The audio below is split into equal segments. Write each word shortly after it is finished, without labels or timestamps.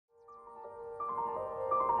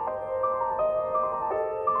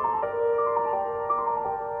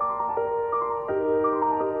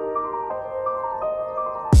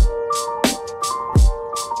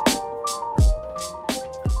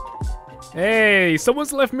Hey,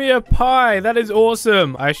 someone's left me a pie. That is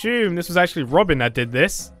awesome. I assume this was actually Robin that did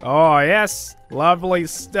this. Oh, yes. Lovely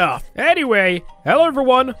stuff. Anyway, hello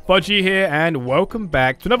everyone. Fudgy here, and welcome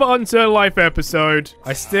back to another Unturned Life episode.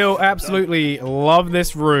 I still absolutely love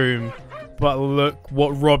this room, but look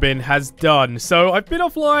what Robin has done. So I've been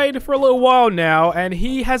offline for a little while now, and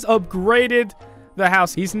he has upgraded the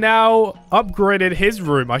house. He's now upgraded his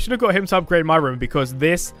room. I should have got him to upgrade my room because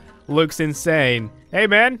this looks insane. Hey,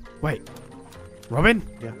 man. Wait. Robin?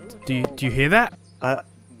 Yeah. Do you hear that?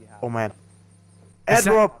 Oh man.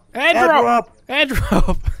 Airdrop! Airdrop!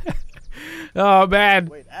 Airdrop! Oh man.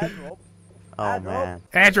 Wait, airdrop? Oh man.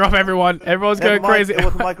 Airdrop, everyone. Everyone's going crazy.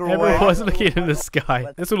 Everyone's looking in the sky.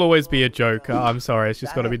 This will always be a joke. I'm sorry. It's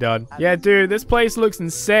just got to be done. Yeah, dude, this place looks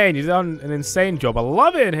insane. You've done an insane job. I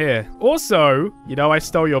love it in here. Also, you know, I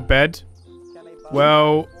stole your bed.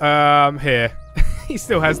 Well, here. He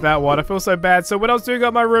still has that one. I feel so bad. So when I was doing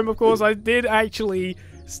up my room, of course, I did actually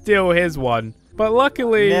steal his one. But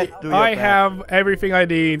luckily, I have everything I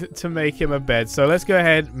need to make him a bed. So let's go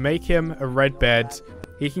ahead, make him a red bed.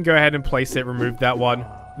 He can go ahead and place it, remove that one.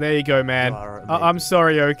 There you go, man. I'm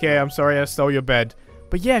sorry, okay? I'm sorry I stole your bed.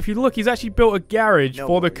 But yeah, if you look, he's actually built a garage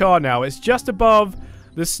for the car now. It's just above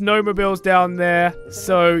the snowmobile's down there.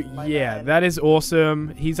 So yeah, that is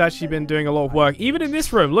awesome. He's actually been doing a lot of work. Even in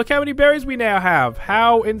this room, look how many berries we now have.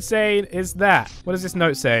 How insane is that? What does this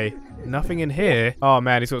note say? Nothing in here. Oh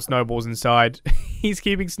man, he's got snowballs inside. He's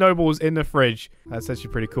keeping snowballs in the fridge. That's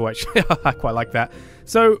actually pretty cool, actually. I quite like that.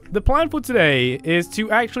 So the plan for today is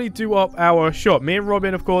to actually do up our shop. Me and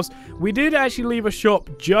Robin, of course, we did actually leave a shop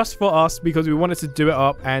just for us because we wanted to do it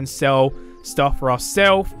up and sell stuff for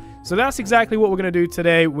ourselves. So that's exactly what we're going to do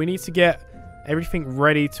today. We need to get everything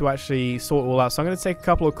ready to actually sort it all out. So I'm going to take a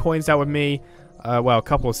couple of coins out with me. Well, a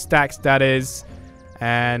couple of stacks, that is.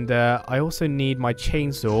 And I also need my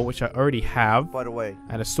chainsaw, which I already have. By the way.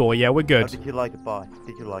 And a saw. Yeah, we're good. How did you like the pie?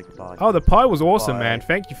 Did you like the pie? Oh, the pie was awesome, man.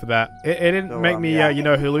 Thank you for that. It didn't make me, you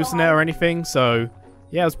know, hallucinate or anything. So,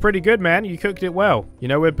 yeah, it was pretty good, man. You cooked it well. You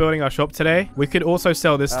know, we're building our shop today. We could also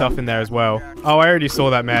sell this stuff in there as well. Oh, I already saw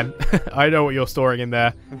that, man. I know what you're storing in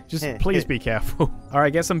there. Just please be careful. All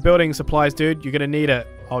right, get some building supplies, dude. You're going to need it.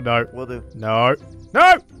 Oh, no. Will do. No.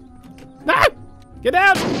 No! No! Get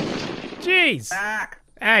down! Jeez. Back.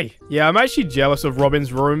 Hey. Yeah, I'm actually jealous of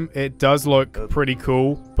Robin's room. It does look pretty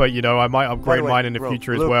cool. But, you know, I might upgrade mine in the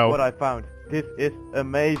future as well. Look what I found. This is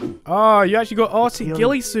amazing. Oh, you actually got Arctic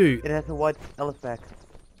ghillie suit. It has a white elephant.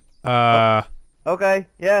 Okay,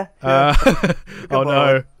 yeah. Oh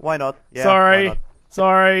no. Why not? Yeah, sorry. why not?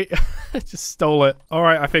 Sorry. Just stole it.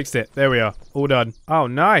 Alright, I fixed it. There we are. All done. Oh,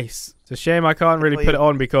 nice. It's a shame I can't really put it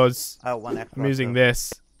on because I'm using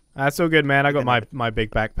this. That's all good, man. I got my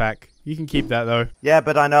big backpack. You can keep that, though. Yeah,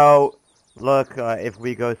 but I know, look, if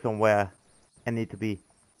we go somewhere, I need to be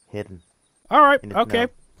hidden. Alright, okay.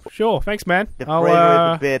 Sure, thanks, man. The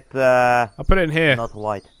framer is a bit, I'll put it in here. Not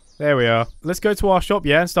white. There we are. Let's go to our shop,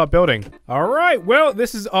 yeah, and start building. All right, well,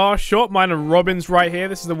 this is our shop. Mine and Robin's right here.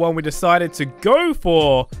 This is the one we decided to go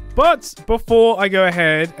for. But before I go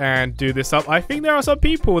ahead and do this up, I think there are some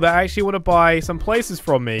people that actually want to buy some places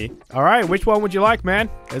from me. All right, which one would you like,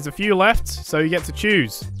 man? There's a few left, so you get to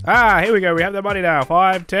choose. Ah, here we go. We have the money now.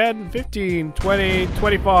 5, 10, 15, 20,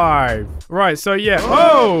 25. Right, so yeah.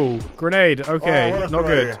 Oh, grenade. Okay, not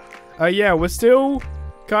good. Yeah, we're still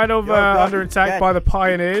kind of under attack by the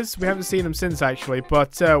pioneers. We haven't seen them since, actually,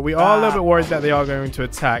 but we are a little bit worried that they are going to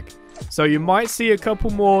attack. So you might see a couple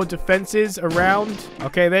more defenses around.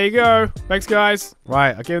 Okay, there you go. Thanks, guys.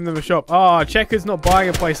 Right, I'll give them a shop. Oh, Checker's not buying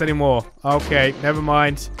a place anymore. Okay, never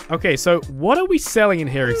mind. Okay, so what are we selling in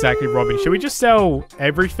here exactly, Robin? Should we just sell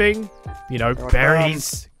everything? You know,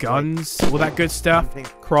 berries, guns, all that good stuff.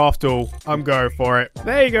 Craft all. I'm going for it.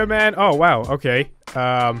 There you go, man. Oh, wow. Okay.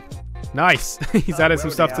 Nice. He's added some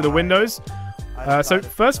stuff to the windows. So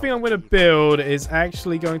first thing I'm going to build is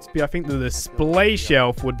actually going to be, I think the display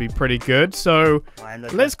shelf would be pretty good. So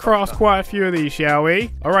let's craft quite a few of these, shall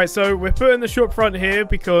we? All right, so we're putting the shop front here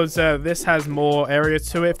because this has more area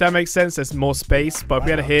to it. If that makes sense, there's more space. But if we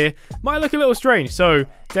had it here, it might look a little strange. So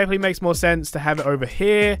definitely makes more sense to have it over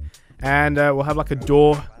here. And we'll have like a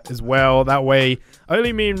door as well. That way,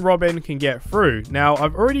 only me and Robin can get through. Now,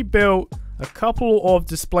 I've already built a couple of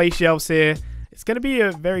display shelves here. It's going to be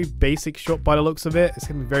a very basic shop by the looks of it. It's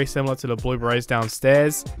going to be very similar to the blueberries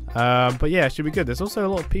downstairs. But yeah, it should be good. There's also a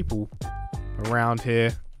lot of people around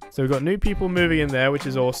here. So we've got new people moving in there, which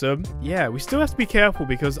is awesome. Yeah, we still have to be careful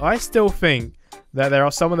because I still think that there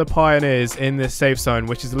are some of the pioneers in this safe zone,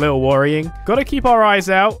 which is a little worrying. Got to keep our eyes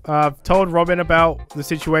out. I've told Robin about the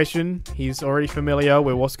situation. He's already familiar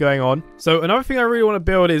with what's going on. So another thing I really want to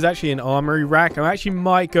build is actually an armory rack. I actually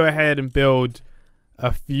might go ahead and build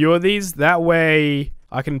a few of these. That way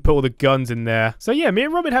I can put all the guns in there. So yeah, me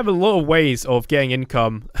and Robin have a lot of ways of getting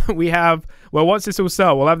income. We have, well, once this all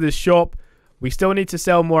sells, we'll have this shop. We still need to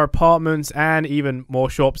sell more apartments and even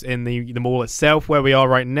more shops in the mall itself where we are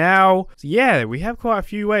right now. So yeah, we have quite a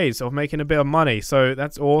few ways of making a bit of money. So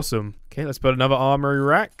that's awesome. Okay, let's put another armory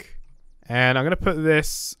rack. And I'm going to put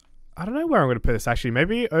this... I don't know where I'm going to put this actually.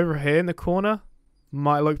 Maybe over here in the corner.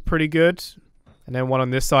 Might look pretty good. And then one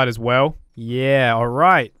on this side as well. Yeah,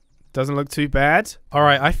 alright. Doesn't look too bad.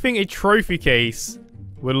 Alright, I think a trophy case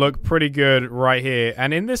would look pretty good right here.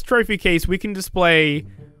 And in this trophy case, we can display...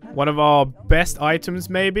 one of our best items,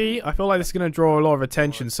 maybe. I feel like this is going to draw a lot of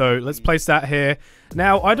attention, so let's place that here.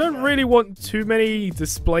 Now, I don't really want too many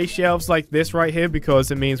display shelves like this right here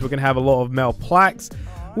because it means we're going to have a lot of metal plaques,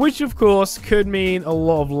 which, of course, could mean a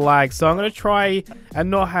lot of lag. So I'm going to try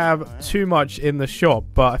and not have too much in the shop,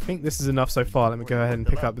 but I think this is enough so far. Let me go ahead and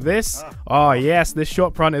pick up this. Oh, yes, this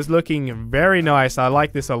shop front is looking very nice. I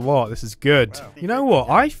like this a lot. This is good. You know what?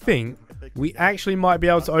 I think we actually might be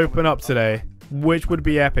able to open up today, which would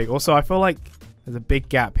be epic. Also, I feel like there's a big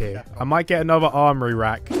gap here. I might get another armory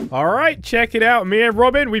rack. Alright, check it out. Me and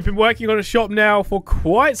Robin, we've been working on a shop now for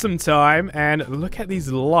quite some time. And look at these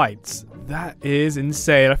lights. That is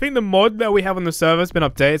insane. I think the mod that we have on the server has been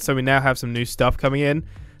updated, so we now have some new stuff coming in.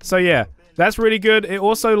 So yeah, that's really good. It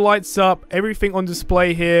also lights up everything on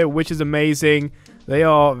display here, which is amazing. They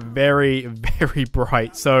are very, very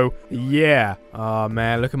bright. So yeah. Oh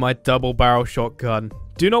man, look at my double barrel shotgun.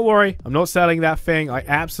 Do not worry, I'm not selling that thing. I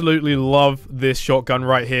absolutely love this shotgun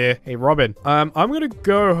right here. Hey, Robin, I'm going to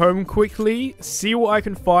go home quickly, see what I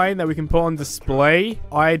can find that we can put on display.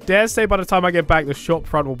 I dare say by the time I get back, the shop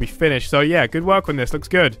front will be finished. So, yeah, good work on this. Looks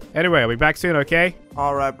good. Anyway, I'll be back soon, okay?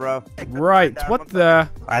 All right, bro. Right, what the...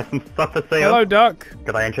 I have some stuff for sale. Hello, Duck.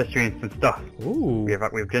 Could I interest you in some stuff? Ooh. We have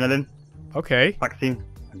adrenaline, Okay. vaccine,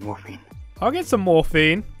 and morphine. I'll get some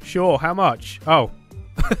morphine. Sure, how much? Oh.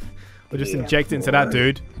 We'll just inject it into that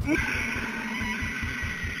dude.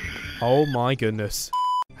 Oh my goodness.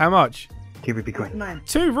 How much? 2 ruby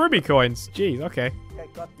coins. 2 ruby coins. Jeez, okay.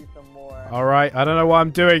 Alright, I don't know why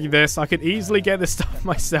I'm doing this. I could easily get this stuff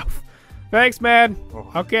myself. Thanks, man.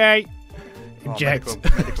 Okay. Inject.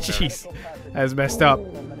 Jeez. That's messed up.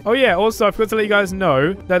 Oh yeah, also I forgot to let you guys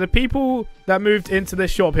know that the people that moved into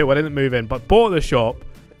this shop here, well, they didn't move in, but bought the shop,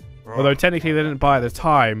 although technically they didn't buy at the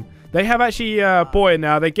time, they have actually bought it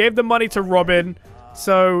now. They gave the money to Robin.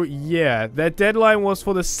 So, yeah. Their deadline was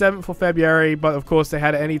for the 7th of February. But, of course, they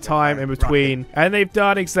had any time in between. And they've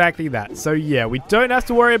done exactly that. So, yeah. We don't have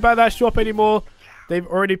to worry about that shop anymore. They've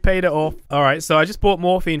already paid it off. Alright, so I just bought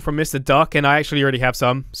morphine from Mr. Duck. And I actually already have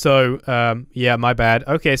some. So, yeah, my bad.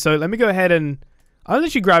 Okay, so let me go ahead and... I'm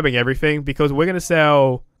literally grabbing everything. Because we're going to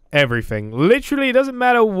sell everything. Literally, it doesn't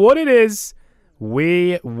matter what it is.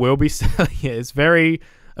 We will be selling it. It's very...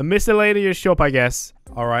 a miscellaneous shop, I guess.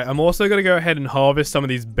 Alright, I'm also going to go ahead and harvest some of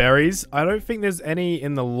these berries. I don't think there's any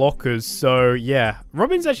in the lockers, so yeah.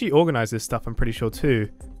 Robin's actually organized this stuff, I'm pretty sure, too.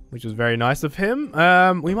 Which was very nice of him.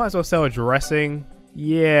 We might as well sell a dressing.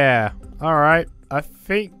 Yeah. Alright, I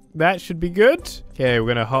think that should be good. Okay, we're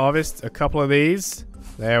going to harvest a couple of these.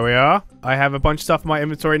 There we are. I have a bunch of stuff in my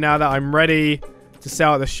inventory now that I'm ready to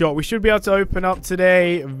sell at the shop. We should be able to open up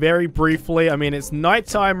today very briefly. I mean, it's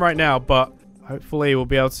nighttime right now, but... hopefully we'll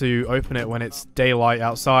be able to open it when it's daylight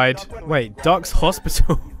outside. Wait, Duck's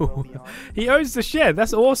Hospital. He owns the shed.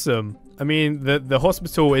 That's awesome. I mean, the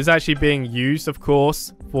hospital is actually being used, of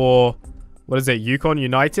course, for, what is it, Yukon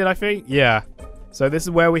United, I think? Yeah. So this is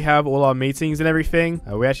where we have all our meetings and everything.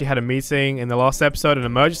 We actually had a meeting in the last episode, an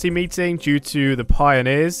emergency meeting due to the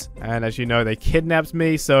pioneers. And as you know, they kidnapped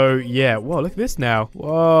me. So yeah, whoa, look at this now.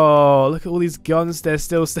 Whoa, look at all these guns they're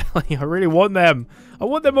still selling. I really want them. I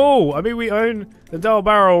want them all. I mean, we own the double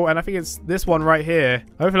barrel, and I think it's this one right here.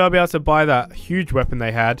 Hopefully I'll be able to buy that huge weapon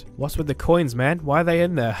they had. What's with the coins, man? Why are they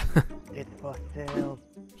in there? It's for sale.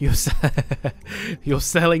 You're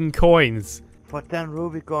selling coins. For 10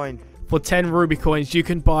 ruby coins. For 10 ruby coins, you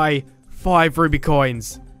can buy 5 ruby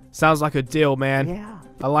coins. Sounds like a deal, man. Yeah.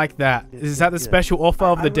 I like that. Is that the special offer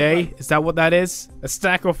of the day? Is that what that is? A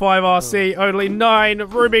stack of 5 RC, only 9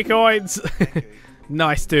 ruby coins.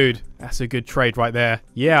 Nice, dude. That's a good trade right there.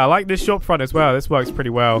 Yeah, I like this shop front as well. This works pretty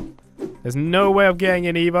well. There's no way of getting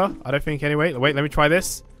in either. I don't think anyway. Wait, let me try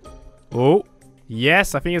this. Oh,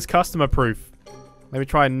 yes, I think it's customer proof. Let me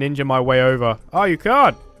try and ninja my way over. Oh, you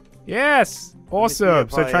can't. Yes. Awesome.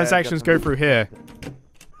 So transactions go through here.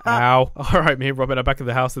 Ow. Alright, me and Robin are back at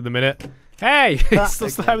the house in a minute. Hey! Still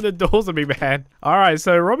slamming the doors on me, man. Alright,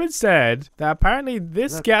 so Robin said that apparently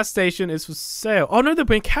this gas station is for sale. Oh no, the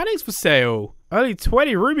mechanic's for sale. Only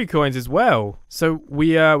 20 ruby coins as well. So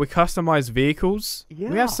we customize vehicles. Yeah.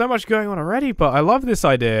 We have so much going on already, but I love this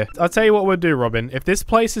idea. I'll tell you what we'll do, Robin. If this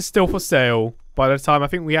place is still for sale, by the time I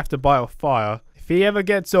think we have to buy off Fire, if he ever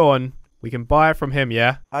gets on, we can buy it from him,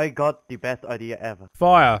 yeah? I got the best idea ever.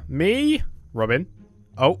 Fire. Me, Robin.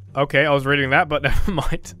 Oh, okay, I was reading that, but never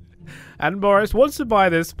mind. And Boris wants to buy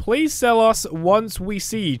this. Please sell us once we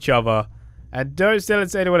see each other. And don't sell it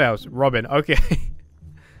to anyone else. Robin, okay.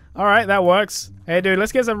 Alright, that works. Hey, dude,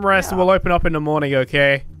 let's get some rest and we'll open up in the morning,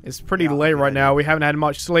 okay? It's pretty late right now. We haven't had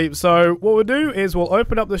much sleep. So what we'll do is we'll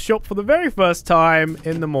open up the shop for the very first time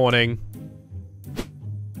in the morning.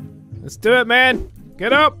 Let's do it, man.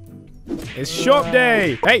 Get up. It's shop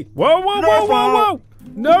day. Hey, whoa, whoa, whoa, whoa, whoa.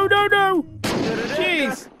 No, no, no.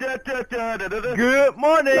 Jeez. Good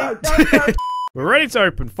morning. We're ready to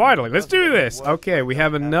open, finally. Let's do this. Okay, we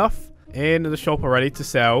have enough in the shop already to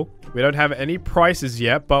sell. We don't have any prices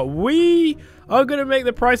yet, but we are going to make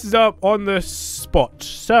the prices up on the spot.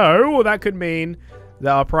 So that could mean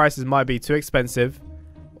that our prices might be too expensive,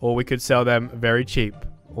 or we could sell them very cheap.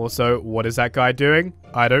 Also, what is that guy doing?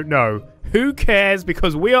 I don't know. Who cares?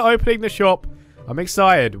 Because we are opening the shop. I'm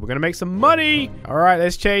excited. We're going to make some money. All right,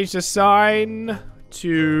 let's change the sign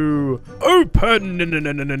to open.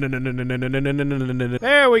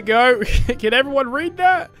 There we go. Can everyone read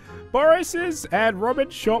that? Boris's and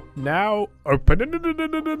Robin's shop now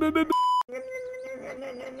open.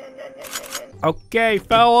 Okay,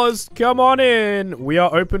 fellas, come on in. We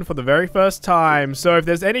are open for the very first time. So if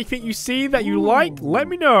there's anything you see that you like, let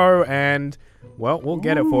me know and, well, we'll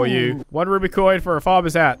get it for you. 1 ruby coin for a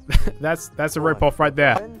farmer's hat. That's a rip-off right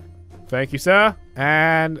there. Thank you, sir.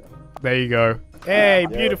 And there you go. Hey,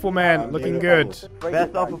 beautiful man. Looking good.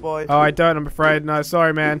 Best offer, boys. Oh, I don't, I'm afraid. No,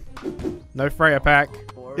 sorry, man. No freighter pack.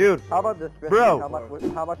 Dude, how about this? Bro,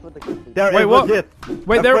 how much would the gift be? Wait, what?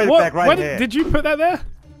 Wait, there. What? Right did you put that there?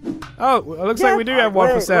 Oh, it looks like we do have one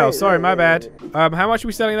for sale. Sorry, my bad. How much are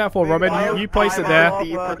we selling that for, Robin? You placed it there.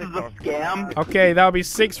 Okay, that'll be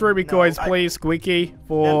 6 ruby coins, please, Squeaky,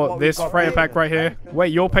 for this freighter pack right here.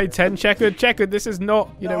 Wait, you'll pay 10, Checkered? Checkered, this is not,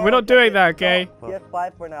 you know, we're not doing that, okay? Get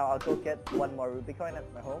 5 for now. I'll go get 1 more ruby coin at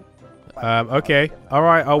my home. Okay.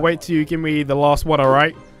 Alright, I'll wait till you give me the last one,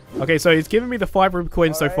 alright? Okay, so he's given me the 5 ruby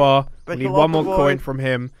coins so far. We need 1 more coin from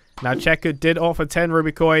him. Now, Checkered did offer 10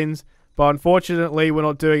 ruby coins, but unfortunately, we're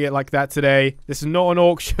not doing it like that today. This is not an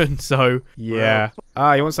auction, so yeah.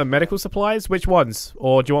 You want some medical supplies? Which ones?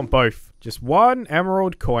 Or do you want both? Just 1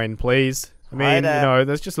 emerald coin, please. I mean, you know,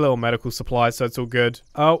 there's just a little medical supplies, so it's all good.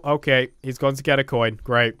 Oh, okay. He's gone to get a coin.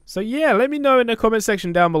 Great. So yeah, let me know in the comment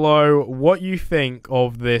section down below what you think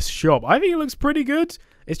of this shop. I think it looks pretty good.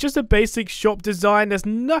 It's just a basic shop design. There's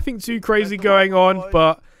nothing too crazy going on,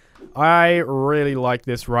 but I really like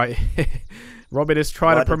this right here. Robin is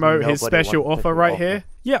trying to promote his special offer right here.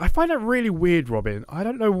 Yeah, I find that really weird, Robin. I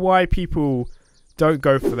don't know why people don't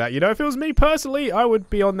go for that. You know, if it was me personally, I would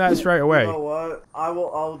be on that straight away. You know what?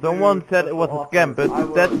 I'll Someone said it was a scam,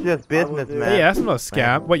 but that's just business, man. Yeah, that's not a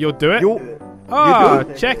scam. Wait, you'll do it? Ah,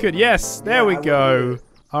 Checkered. Yes, there we go.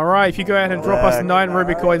 All right, if you go ahead and drop us 9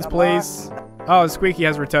 ruby coins, please. Oh, Squeaky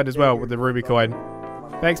has returned as well with the ruby coin.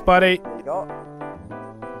 Thanks, buddy.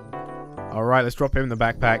 All right, let's drop him in the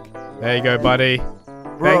backpack. There you go, buddy.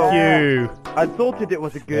 Thank you. I thought it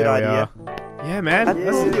was a good idea. Yeah, man.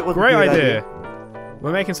 That's a great idea.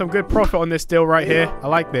 We're making some good profit on this deal right here. I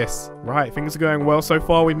like this. Right, things are going well so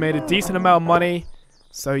far. We've made a decent amount of money.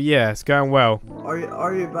 So, yeah, it's going well. Are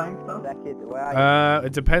you buying stuff?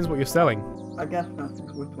 It depends what you're selling. A gas mask.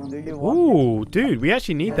 Which one do you want? Ooh, dude, we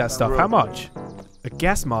actually need that stuff. How much? A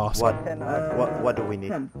gas mask. What do we need?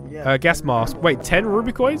 10, A gas mask. Wait, 10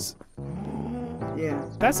 ruby coins? Yeah.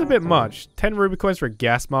 That's a bit much. 10 ruby coins for a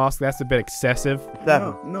gas mask. That's a bit excessive.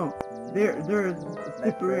 7. No. There is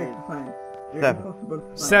stipulated to find.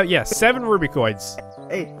 7. Yeah, 7 ruby coins.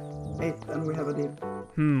 8, and we have a deal.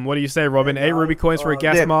 What do you say, Robin? 8 ruby coins for a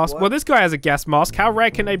gas mask? Well, this guy has a gas mask. How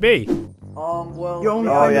rare can they be? Well...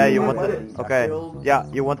 Oh, yeah, you want it? Okay. Yeah,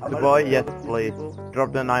 you want the boy? Yes, please.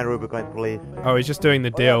 Drop the 9 ruby coins, please. Oh, he's just doing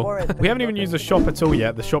the deal. We haven't even used the shop at all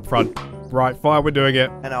yet, the shop front. Right, fine, we're doing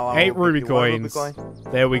it. 8 ruby coins.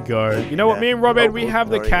 There we go. You know what, me and Robin, we have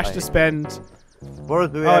the cash to spend. Boris,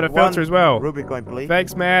 do we Oh, have the filter one as well. Ruby coin, please?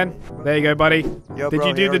 Thanks, man. There you go, buddy. Yo, Did bro,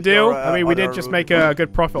 you do the here's deal? your, I mean, we did other just Ruby make a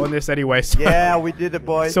good profit on this anyway. So Yeah, we did it,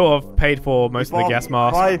 boys. sort of paid for most of the gas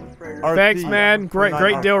mask. 5 Thanks, RC man. for Great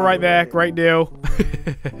 9 deal RC. right there. Great deal.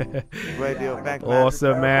 Great deal. Thanks, man.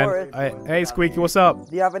 Awesome, man. Hey, Squeaky, what's up?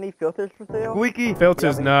 Do you have any filters for sale? Squeaky.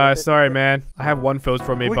 Filters? No, sorry, man. I have one filter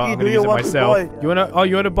from me, but Squeaky, I'm do gonna you use it want to myself. buy- You wanna? Oh,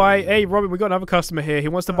 you wanna buy? Hey, Robin, we got another customer here. He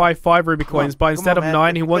wants to buy 5 Ruby coins, but come instead on, of man.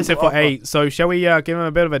 9, he wants it Special for offer. 8. So shall we give him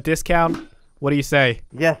a bit of a discount? What do you say?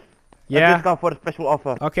 Yes. Yeah? A discount for the special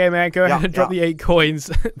offer. Okay, man. Go ahead and drop yeah. the 8 coins.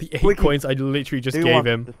 The 8 Squeaky, coins I literally just Do you gave want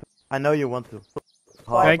him. this? I know you want to.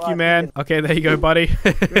 Thank you, man. Okay, there you go, buddy.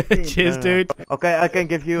 Cheers, No. dude. Okay, I can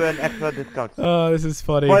give you an extra discount. Oh, this is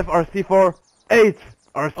funny. 5 RC for 8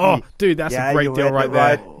 RC. Oh, dude, that's Yeah, a great you deal had right it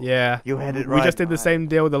there. right. Yeah. You had it We right. just did the same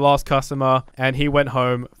deal with the last customer, and he went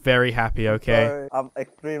home very happy, okay? Sorry, I'm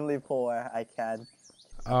extremely poor. I can't.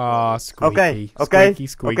 Ah, squeaky. Okay, Squeaky,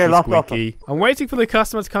 squeaky, last squeaky. I'm waiting for the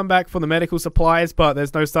customer to come back for the medical supplies, but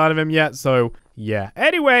there's no sign of him yet, so yeah.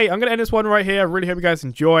 Anyway, I'm going to end this one right here. I really hope you guys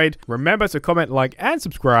enjoyed. Remember to comment, like, and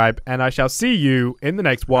subscribe, and I shall see you in the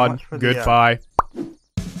next one. much for the, Goodbye.